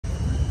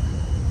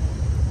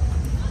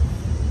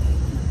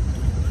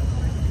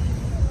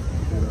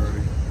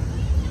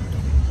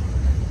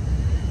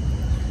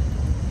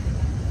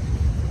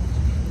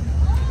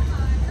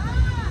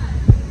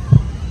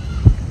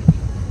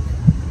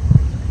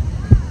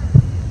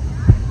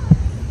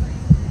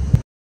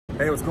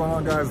Hey, what's going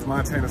on, guys? It's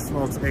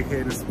Montanasmokes,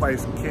 aka the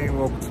Spice King.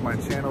 Welcome to my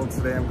channel.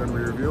 Today I'm going to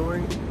be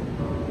reviewing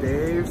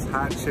Dave's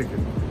Hot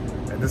Chicken.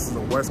 And this is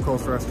a West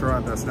Coast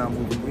restaurant that's now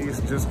moving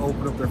east. Just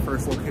opened up their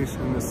first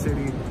location in the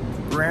city.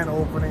 Grand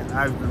opening.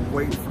 I've been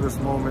waiting for this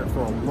moment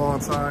for a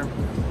long time.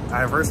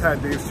 I first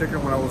had Dave's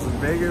Chicken when I was in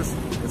Vegas.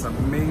 It's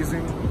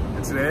amazing.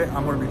 And today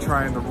I'm going to be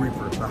trying the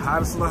Reaper, the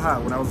hottest of the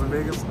hot. When I was in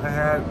Vegas, I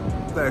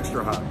had the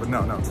extra hot. But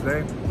no,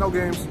 today, no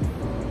games.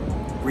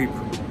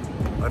 Reaper.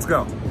 Let's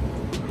go.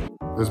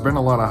 There's been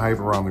a lot of hype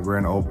around the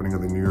grand opening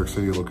of the New York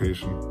City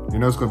location. You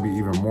know it's going to be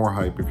even more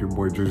hype if your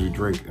boy Jersey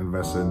Drake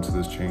invested into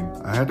this chain.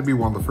 I had to be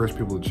one of the first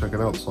people to check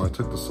it out, so I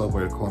took the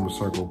subway to Columbus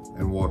Circle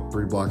and walked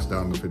 3 blocks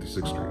down to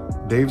 56th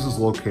Street. Dave's is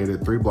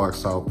located 3 blocks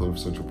south of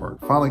Central Park.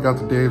 Finally got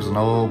to Dave's and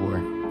oh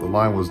boy, the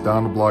line was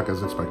down the block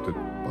as expected.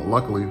 But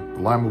luckily, the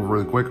line moved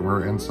really quick and we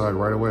were inside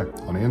right away.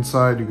 On the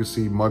inside, you can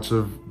see much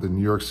of the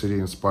New York City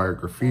inspired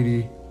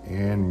graffiti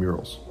and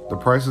murals. The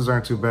prices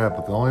aren't too bad,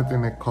 but the only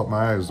thing that caught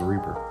my eye is the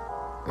Reaper.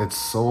 It's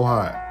so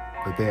hot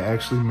that they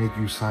actually make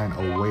you sign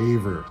a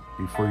waiver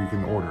before you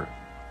can order it.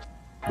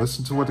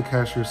 Listen to what the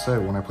cashier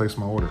said when I placed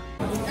my order.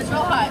 It's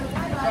real hot.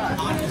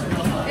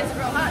 It's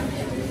real hot.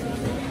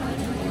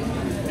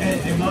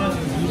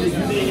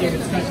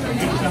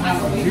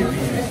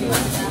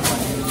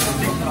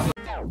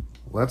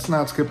 Let's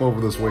not skip over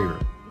this waiver.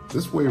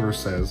 This waiver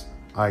says,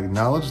 I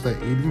acknowledge that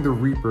eating the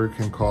Reaper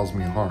can cause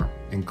me harm,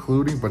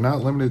 including but not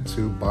limited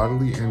to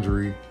bodily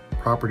injury,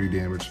 property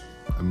damage,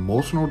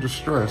 emotional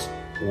distress,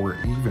 or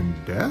even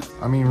death?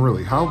 I mean,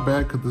 really, how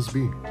bad could this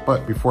be?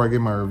 But before I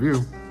give my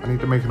review, I need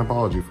to make an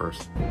apology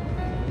first.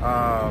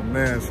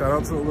 Man, shout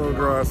out to the little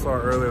girl I saw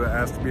earlier that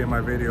asked to be in my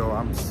video.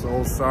 I'm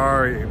so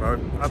sorry.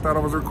 I thought I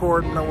was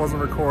recording, I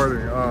wasn't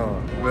recording.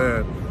 Oh,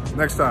 man.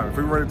 Next time, if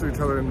we run into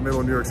each other in the middle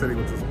of New York City,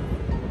 which is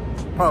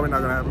probably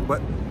not gonna happen,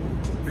 but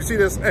if you see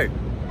this, hey,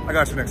 I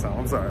got you next time,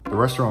 I'm sorry. The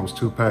restaurant was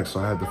too packed, so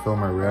I had to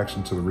film my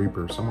reaction to the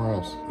Reaper somewhere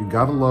else. You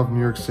gotta love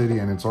New York City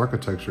and its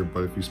architecture,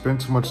 but if you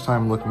spend too much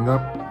time looking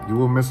up, you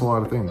will miss a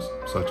lot of things,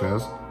 such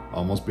as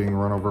almost being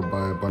run over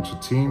by a bunch of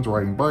teens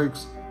riding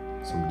bikes,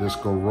 some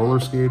disco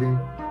roller skating,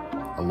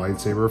 a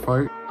lightsaber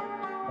fight,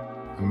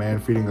 a man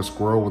feeding a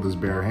squirrel with his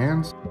bare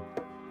hands,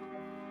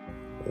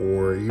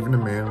 or even a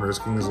man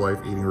risking his life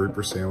eating a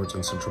Reaper sandwich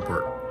in Central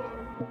Park.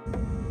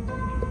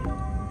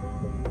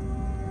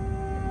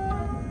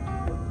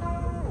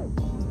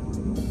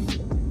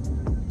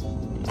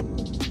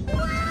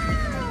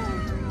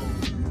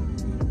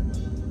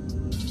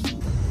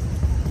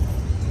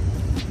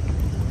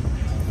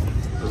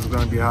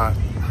 Gonna be hot.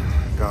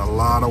 Got a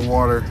lot of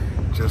water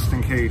just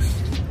in case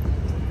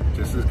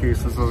this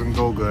doesn't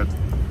go good.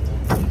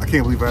 I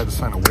can't believe I had to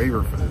sign a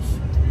waiver for this.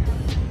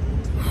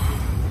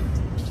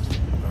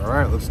 All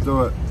right, let's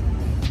do it.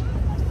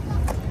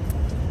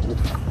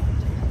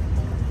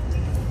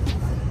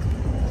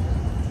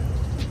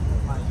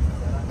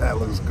 That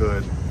looks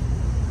good.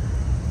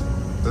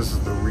 This is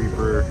the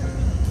Reaper.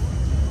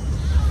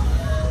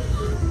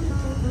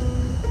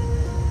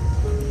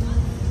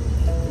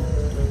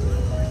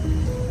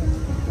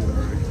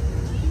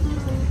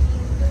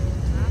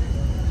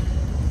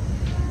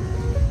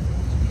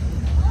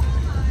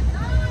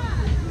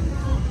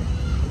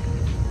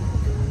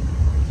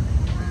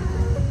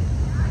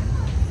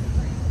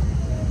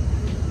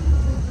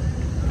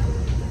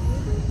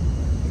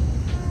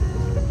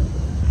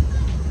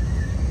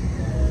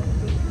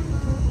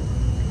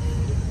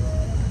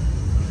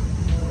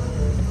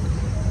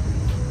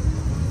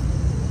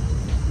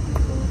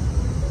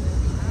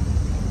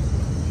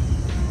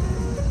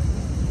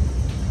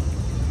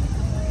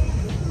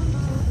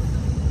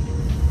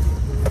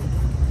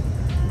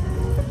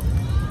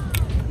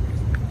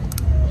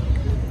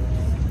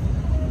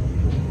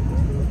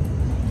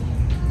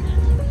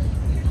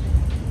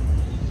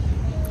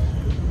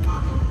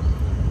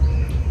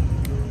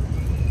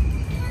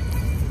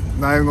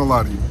 Not even gonna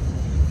lie to you.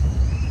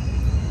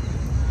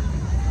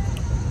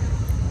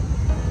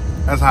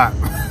 That's hot.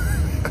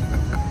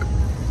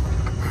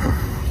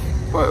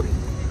 But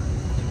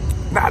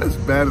not as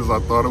bad as I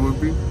thought it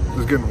would be.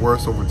 It's getting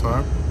worse over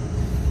time.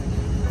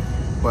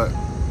 But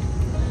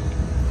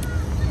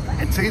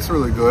it tastes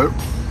really good.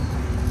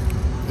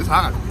 It's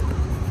hot.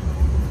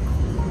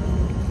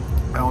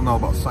 I don't know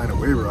about signing a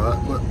waiver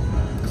hot, but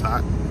it's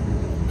hot.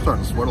 I'm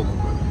starting to sweat a little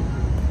bit.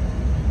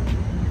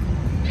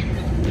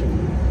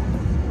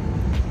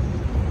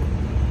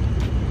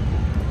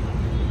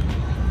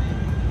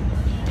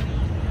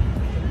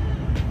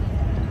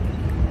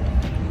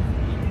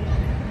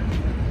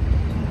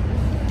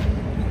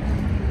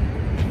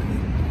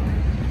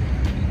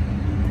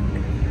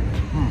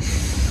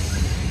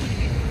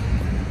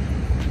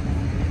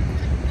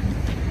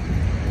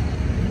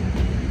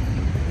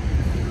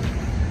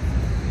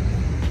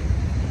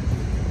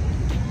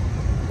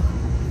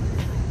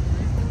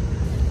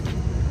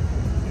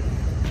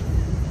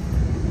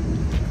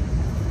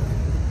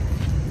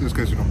 Just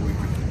in case you don't believe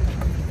me.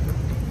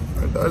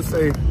 It does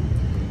say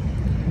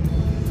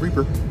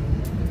Reaper.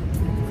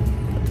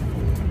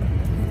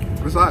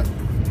 But it's hot.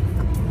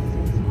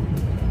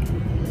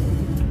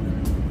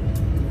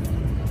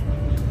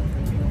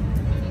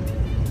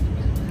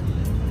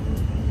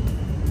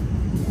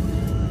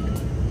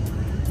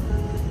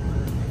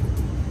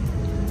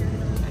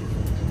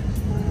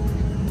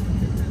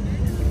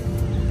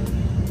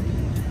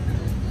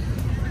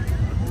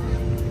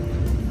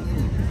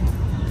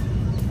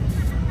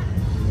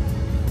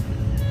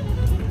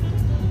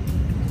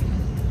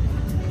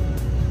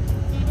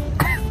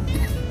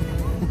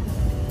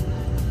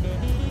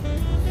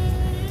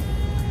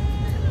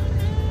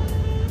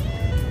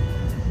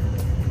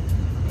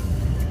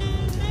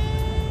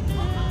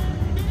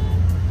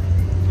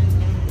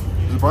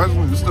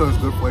 still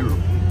has good flavor.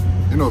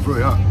 You know, it's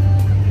really hot.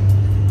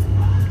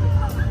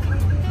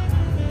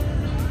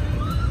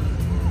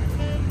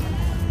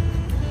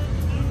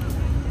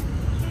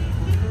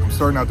 I'm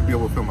starting not to be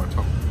able to feel my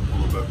tongue a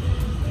little bit.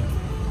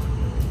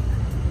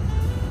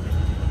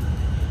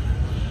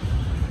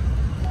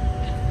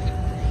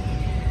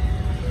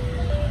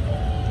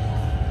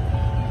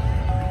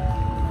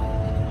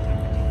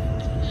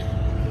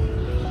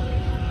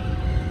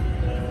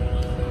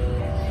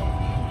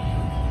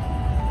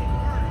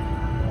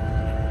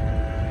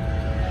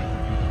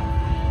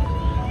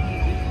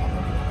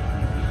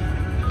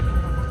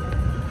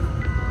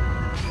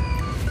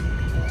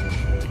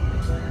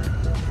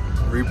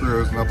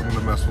 Reaper is nothing to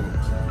mess with.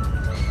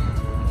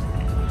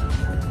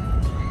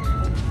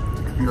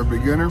 If you're a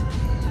beginner,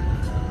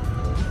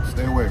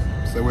 stay away.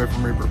 Stay away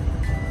from Reaper.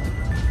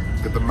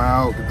 Get the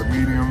mild, get the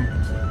medium,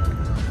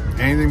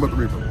 anything but the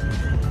Reaper.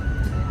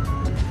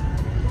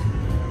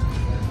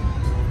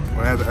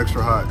 When I had the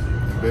extra hot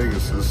in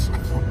Vegas, this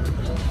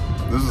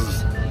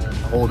is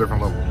a whole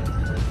different level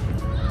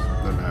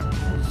than that.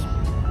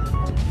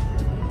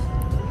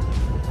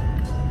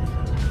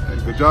 Hey,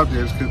 good job,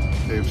 Dave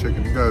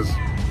Chicken.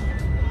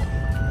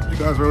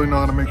 You guys really know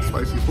how to make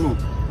spicy food.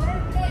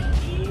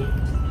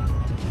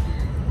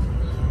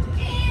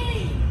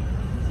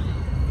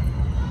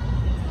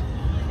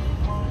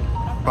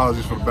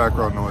 Apologies for the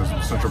background noise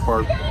in Central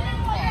Park.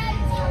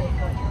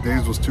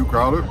 Days was too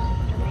crowded.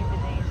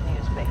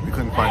 We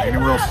couldn't find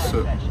anywhere else to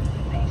sit.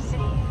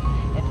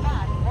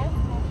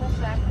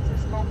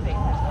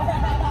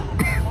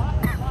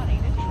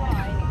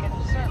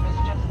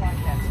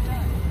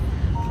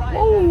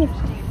 Whoa.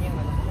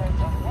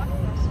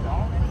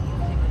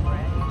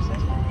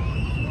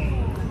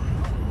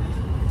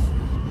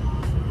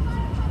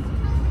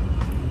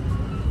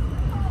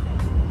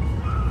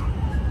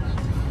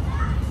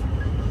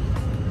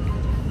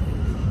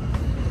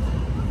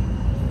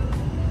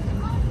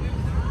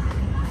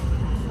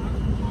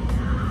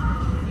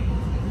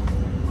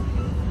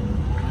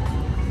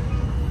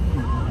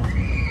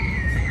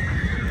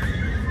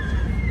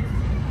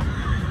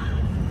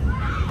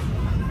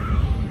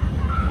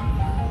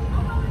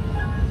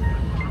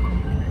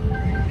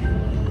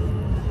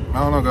 I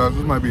don't know, guys.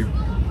 This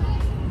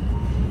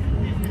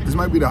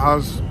might be the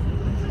hottest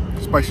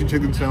spicy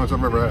chicken sandwich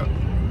I've ever had.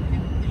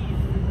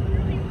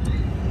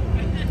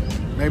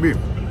 Maybe.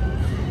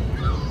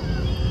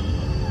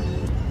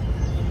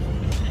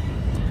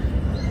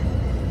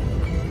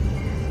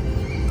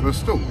 But it's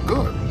still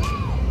good.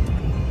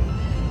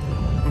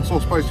 It's so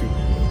spicy.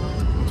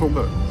 It's so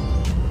good.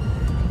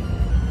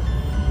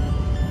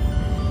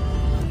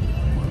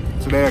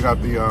 Today I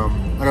got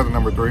the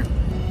number 3.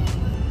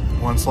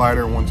 1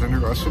 slider and 1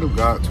 tender. I should have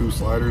got 2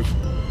 sliders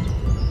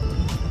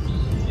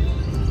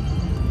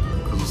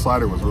because the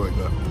slider was really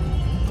good.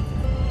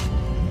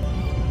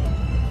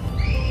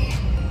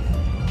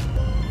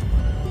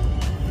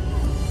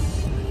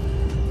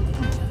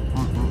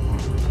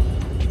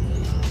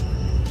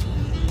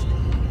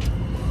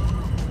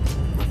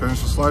 I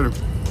finished the slider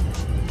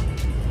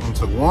and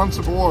took 1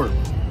 sip of water.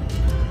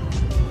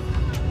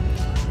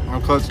 No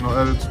cuts, no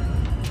edits.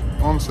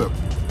 1 sip.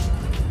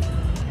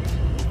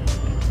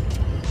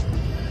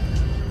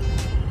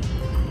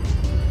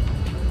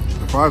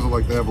 Fries look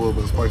like they have a little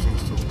bit of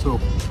spiciness to them too.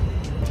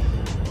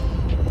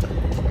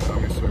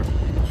 Let me see.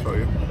 I'll show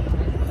you.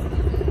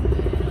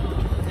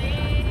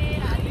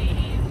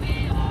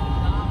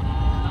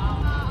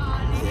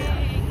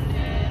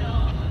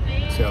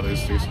 Yeah. See how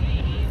this tastes.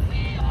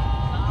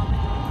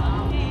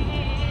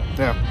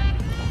 Yeah.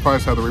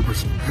 Fries have the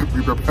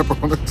Reaper pepper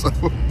on it, so.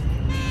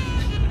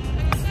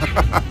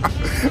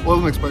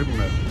 Wasn't expecting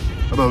that.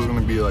 I thought it was gonna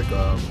be like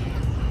a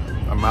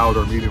mild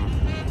or medium.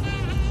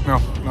 No,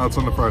 it's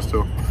on the fries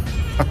too.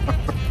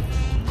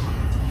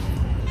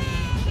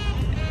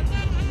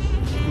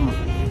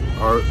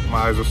 Alright, my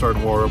eyes are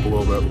starting to water up a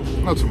little bit.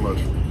 Not too much.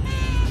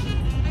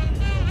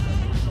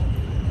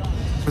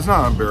 It's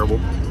not unbearable,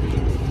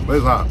 but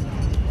it's hot.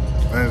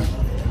 And it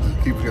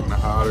just keeps getting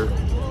hotter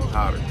and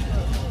hotter.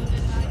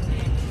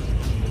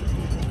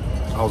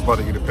 I was about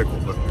to eat a pickle,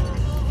 but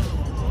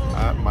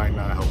that might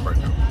not help right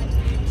now.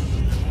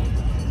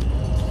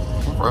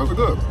 The fries are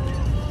good.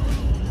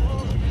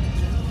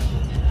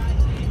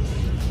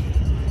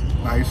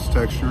 Nice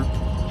texture,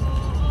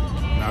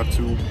 not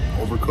too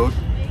overcooked,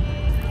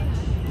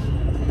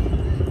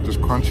 just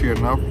crunchy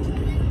enough.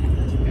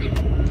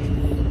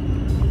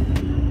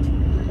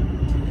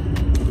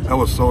 I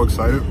was so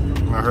excited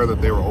when I heard that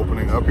they were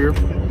opening up here,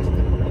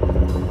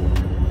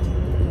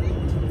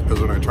 because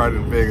when I tried it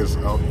in Vegas,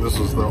 this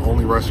was the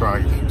only restaurant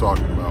I could keep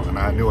talking about, and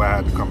I knew I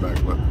had to come back.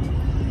 But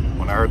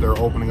when I heard they were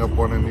opening up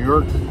one in New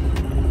York,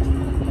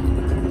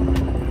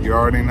 you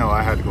already know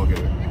I had to go get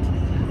it.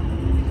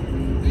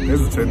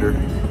 Here's a tender.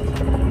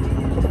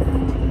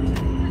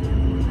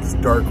 It's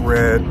dark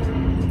red.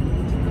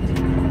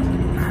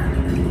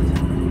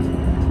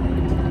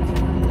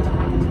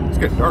 It's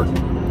getting dark.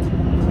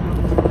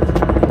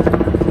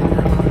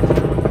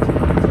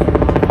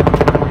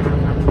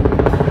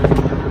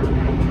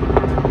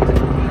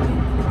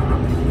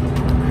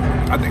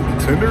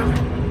 tender.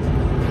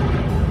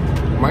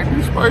 Might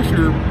be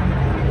spicier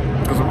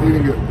because I'm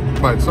eating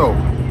it by itself.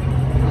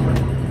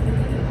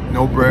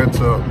 No bread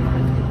to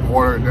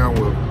water it down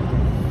with.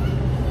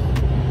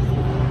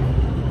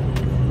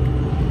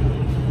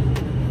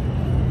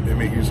 They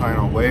make you sign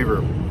on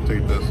Waiver to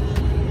eat this.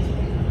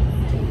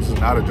 This is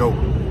not a joke.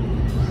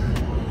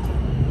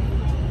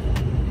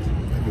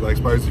 If you like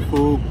spicy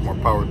food, more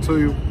power to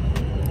you.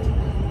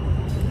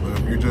 But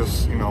if you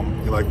just, you know,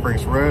 you like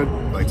Frank's Red,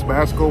 like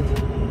Tabasco,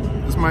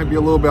 this might be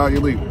a little bit out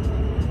your league.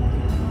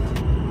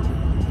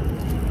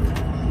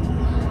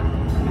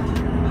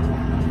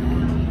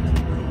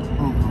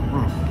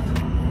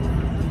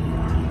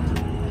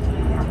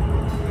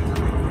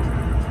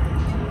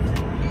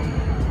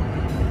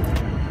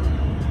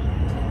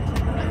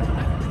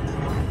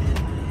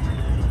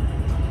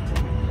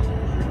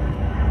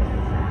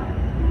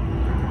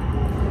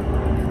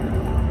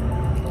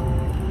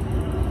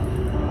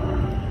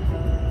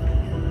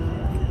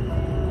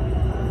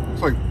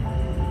 It's like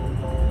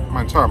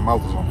my entire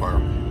mouth is on fire.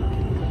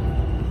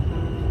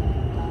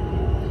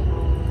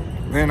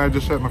 And I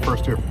just had my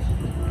first tear.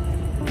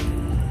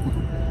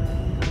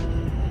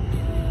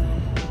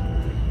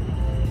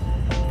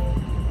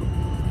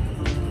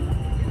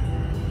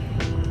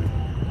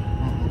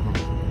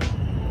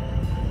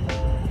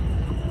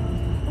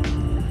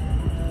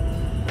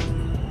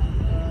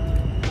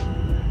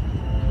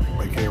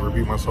 I can't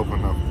repeat myself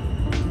enough.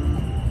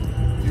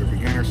 If you're a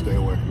beginner, stay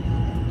away.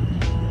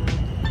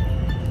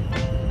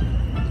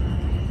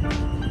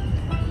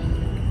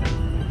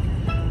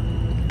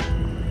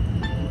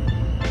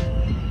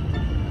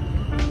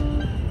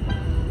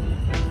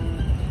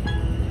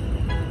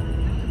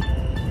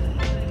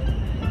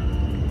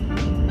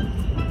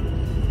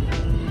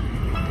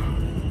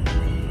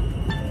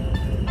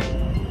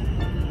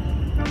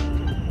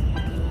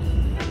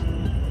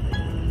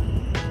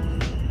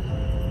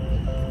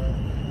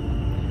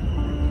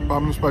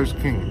 I'm the Spice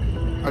King.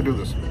 I do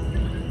this.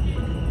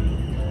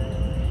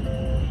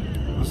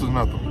 This is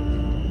nothing.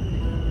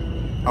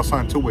 I'll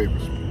sign 2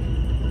 waivers.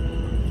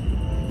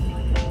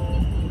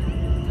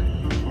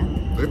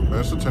 There,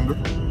 that's the tender.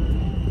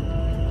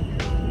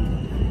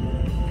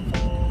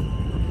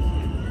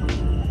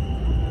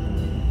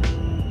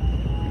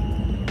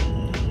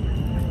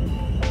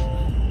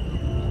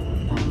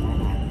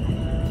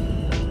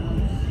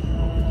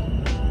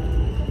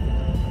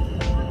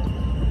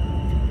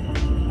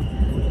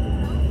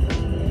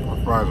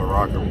 Fries are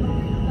rocking.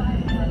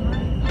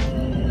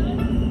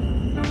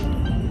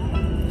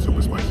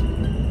 Super spicy.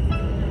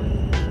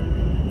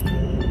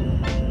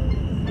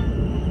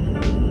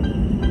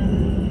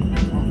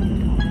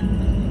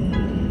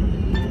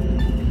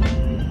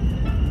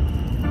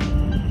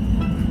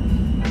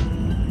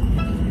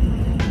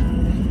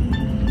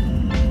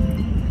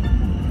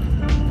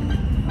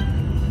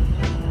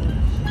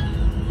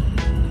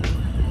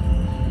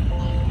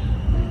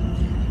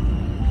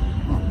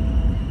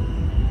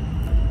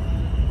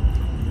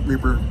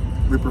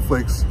 Reaper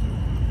flakes,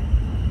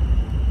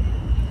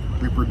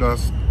 Reaper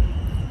dust.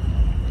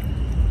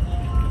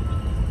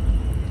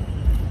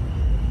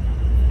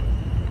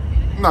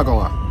 I'm not gonna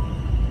lie,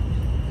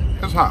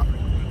 it's hot.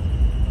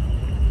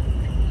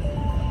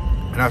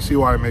 And I see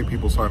why I make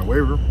people sign a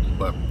waiver,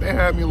 but they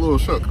had me a little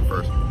shook at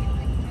first.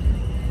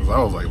 Cause I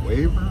was like,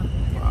 waiver?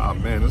 Ah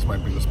man, this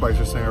might be the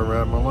spiciest thing I've ever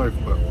had in my life,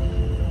 but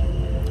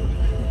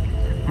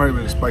might have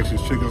been the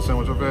spiciest chicken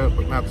sandwich I've had,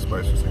 but not the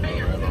spiciest thing I've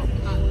ever had at all.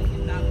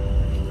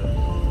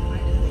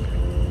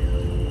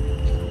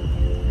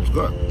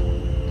 Good.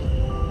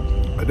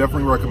 I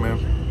definitely recommend.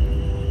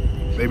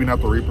 Maybe not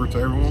the Reaper to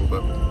everyone,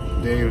 but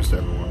Dave's to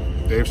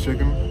everyone. Dave's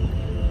Chicken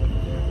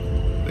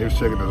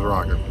is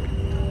rocking.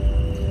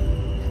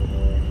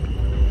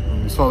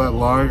 You saw that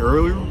line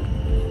earlier?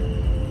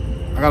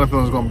 I got a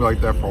feeling it's gonna be like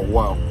that for a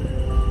while.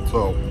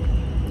 So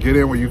get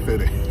in where you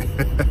fit in.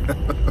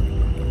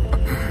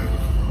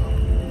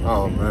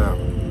 Oh man.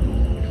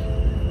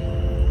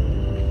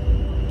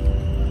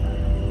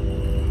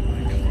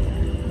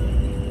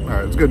 All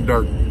right, it's getting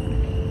dark.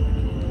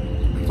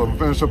 So I'm gonna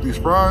finish up these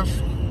fries.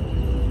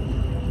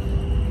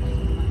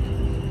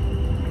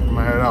 I'm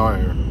gonna head out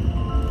here.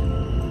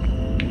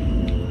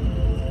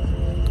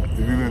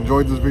 If you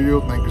enjoyed this video,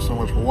 thank you so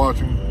much for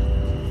watching.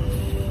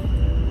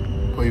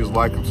 Please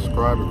like and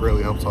subscribe, it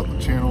greatly helps out the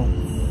channel.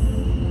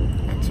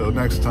 Until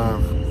next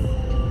time.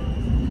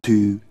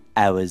 2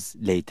 hours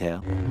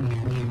later.